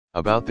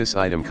About this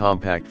item: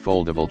 compact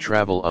foldable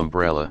travel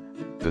umbrella.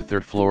 The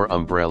third floor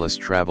umbrellas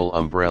travel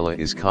umbrella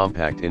is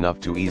compact enough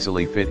to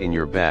easily fit in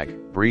your bag,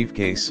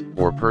 briefcase,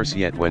 or purse,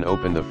 yet when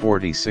open the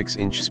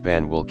 46-inch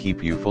span will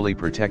keep you fully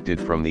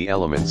protected from the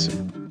elements,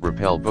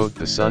 repel both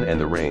the sun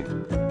and the rain.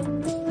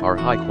 Our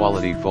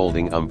high-quality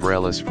folding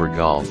umbrellas for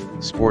golf,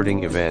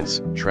 sporting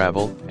events,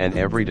 travel, and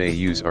everyday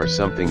use are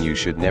something you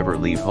should never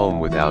leave home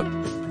without.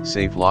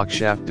 Safe lock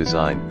shaft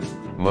design.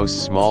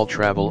 Most small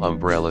travel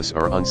umbrellas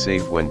are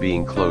unsafe when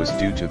being closed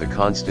due to the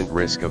constant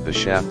risk of the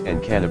shaft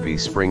and canopy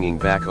springing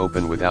back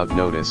open without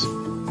notice.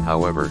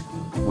 However,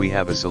 we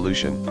have a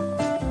solution.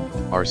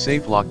 Our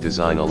safe lock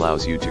design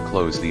allows you to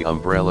close the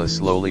umbrella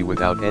slowly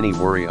without any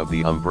worry of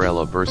the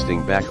umbrella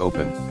bursting back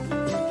open.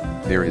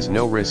 There is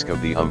no risk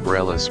of the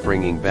umbrella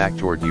springing back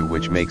toward you,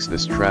 which makes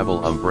this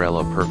travel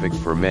umbrella perfect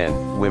for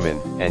men, women,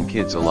 and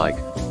kids alike.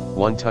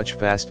 One touch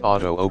fast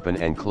auto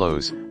open and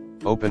close.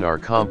 Open our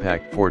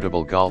compact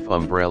portable golf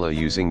umbrella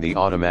using the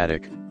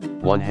automatic,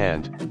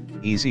 one-hand,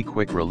 easy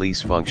quick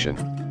release function.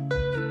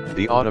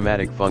 The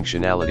automatic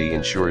functionality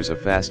ensures a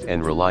fast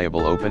and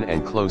reliable open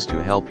and close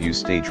to help you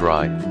stay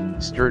dry.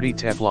 Sturdy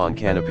Teflon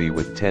canopy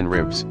with 10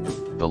 ribs.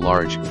 The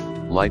large,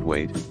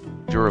 lightweight,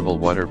 durable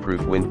waterproof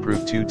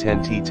windproof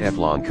 210T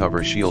Teflon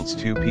cover shields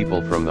two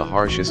people from the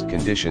harshest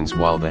conditions,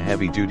 while the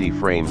heavy-duty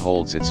frame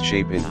holds its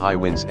shape in high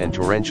winds and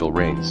torrential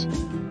rains.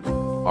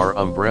 Our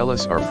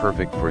umbrellas are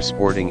perfect for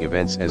sporting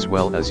events as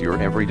well as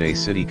your everyday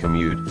city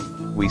commute.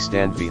 We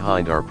stand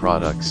behind our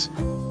products.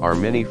 Our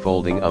mini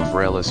folding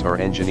umbrellas are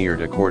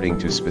engineered according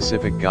to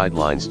specific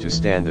guidelines to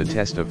stand the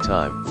test of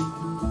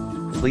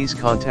time. Please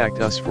contact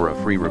us for a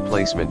free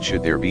replacement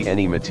should there be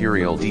any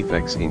material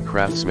defects in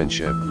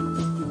craftsmanship.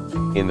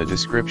 In the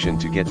description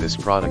to get this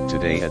product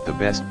today at the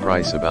best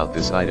price. About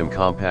this item: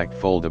 compact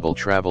foldable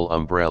travel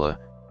umbrella.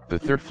 The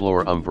third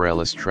floor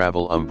umbrellas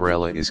travel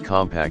umbrella is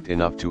compact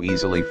enough to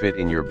easily fit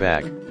in your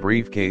bag,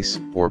 briefcase,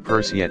 or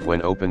purse, yet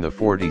when open the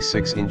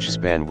 46-inch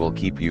span will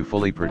keep you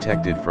fully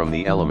protected from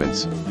the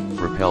elements,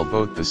 repel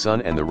both the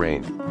sun and the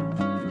rain.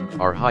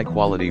 Our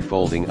high-quality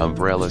folding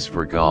umbrellas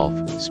for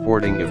golf,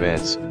 sporting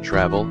events,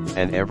 travel,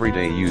 and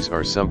everyday use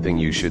are something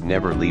you should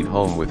never leave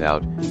home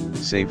without.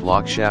 Safe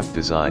lock shaft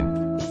design.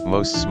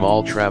 Most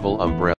small travel umbrellas